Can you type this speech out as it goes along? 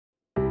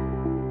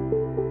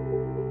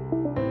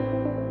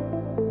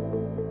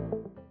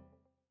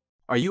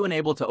Are you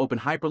unable to open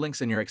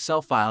hyperlinks in your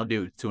Excel file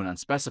due to an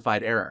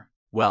unspecified error?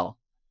 Well,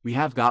 we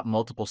have got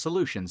multiple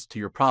solutions to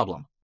your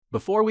problem.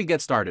 Before we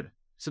get started,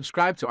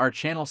 subscribe to our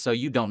channel so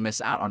you don't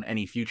miss out on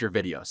any future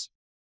videos.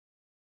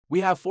 We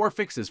have 4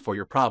 fixes for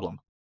your problem.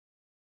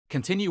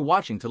 Continue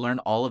watching to learn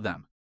all of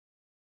them.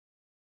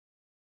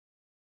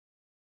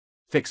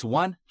 Fix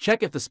 1.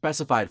 Check if the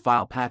specified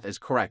file path is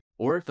correct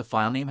or if the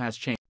file name has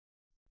changed.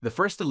 The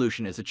first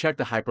solution is to check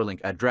the hyperlink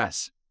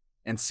address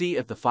and see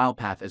if the file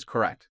path is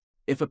correct.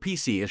 If a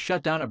PC is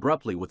shut down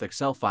abruptly with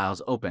Excel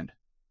files opened,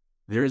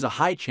 there is a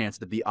high chance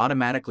that the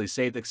automatically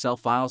saved Excel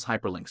files'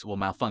 hyperlinks will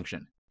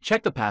malfunction.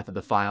 Check the path of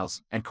the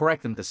files and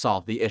correct them to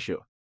solve the issue.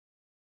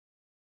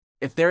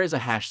 If there is a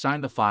hash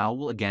sign, the file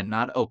will again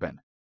not open.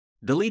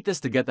 Delete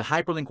this to get the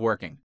hyperlink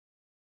working.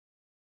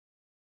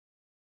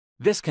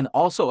 This can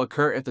also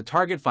occur if the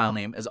target file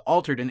name is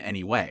altered in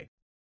any way.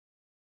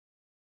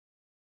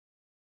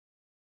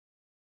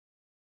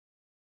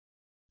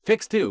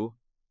 Fix 2.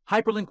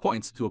 Hyperlink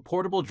points to a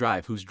portable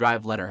drive whose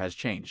drive letter has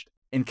changed.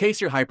 In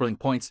case your hyperlink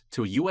points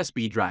to a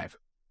USB drive,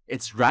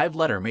 its drive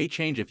letter may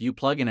change if you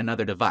plug in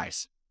another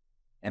device,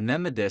 and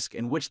then the disk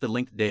in which the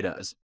linked data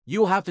is. You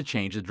will have to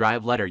change the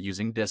drive letter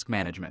using disk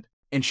management.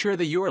 Ensure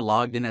that you are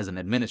logged in as an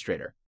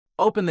administrator.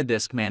 Open the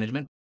disk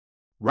management.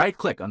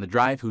 Right-click on the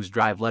drive whose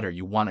drive letter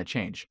you want to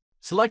change.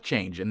 Select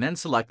Change and then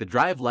select the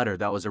drive letter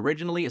that was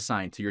originally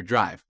assigned to your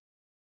drive.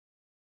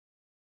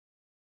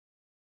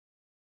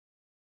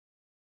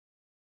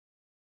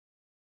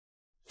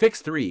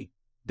 Fix 3.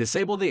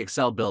 Disable the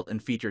Excel built-in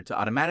feature to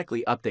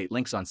automatically update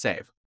links on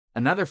save.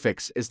 Another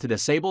fix is to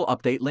disable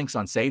Update Links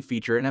on Save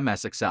feature in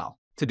MS Excel.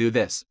 To do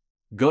this,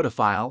 go to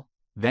File,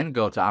 then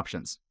go to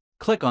Options.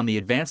 Click on the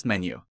Advanced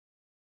menu.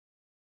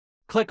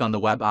 Click on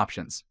the Web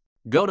Options.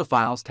 Go to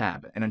Files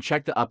tab and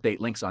uncheck the Update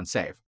Links on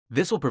Save.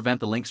 This will prevent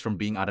the links from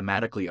being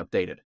automatically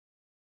updated.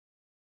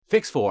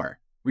 Fix 4.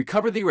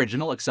 Recover the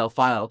original Excel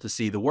file to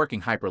see the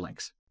working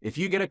hyperlinks. If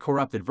you get a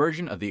corrupted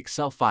version of the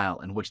Excel file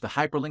in which the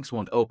hyperlinks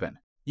won't open,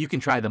 you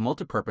can try the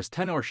multipurpose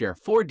Tenorshare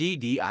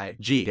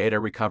 4DDIG data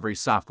recovery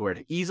software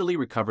to easily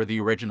recover the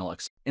original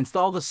Excel.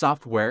 Install the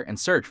software and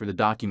search for the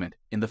document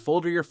in the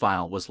folder your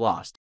file was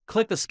lost.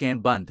 Click the Scan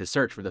button to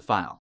search for the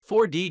file.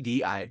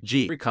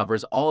 4DDIG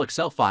recovers all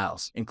Excel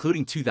files,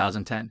 including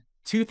 2010,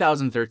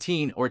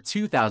 2013, or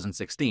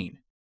 2016.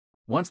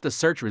 Once the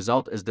search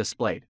result is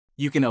displayed,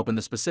 you can open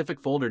the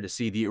specific folder to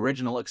see the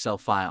original Excel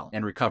file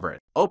and recover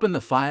it. Open the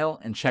file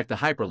and check the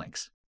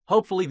hyperlinks.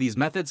 Hopefully these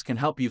methods can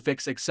help you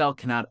fix Excel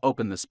cannot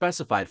open the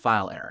specified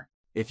file error.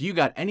 If you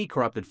got any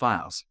corrupted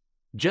files,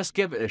 just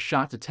give it a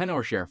shot to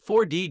Tenorshare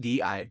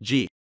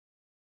 4DDIG.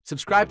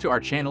 Subscribe to our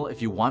channel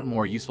if you want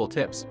more useful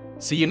tips.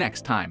 See you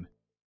next time.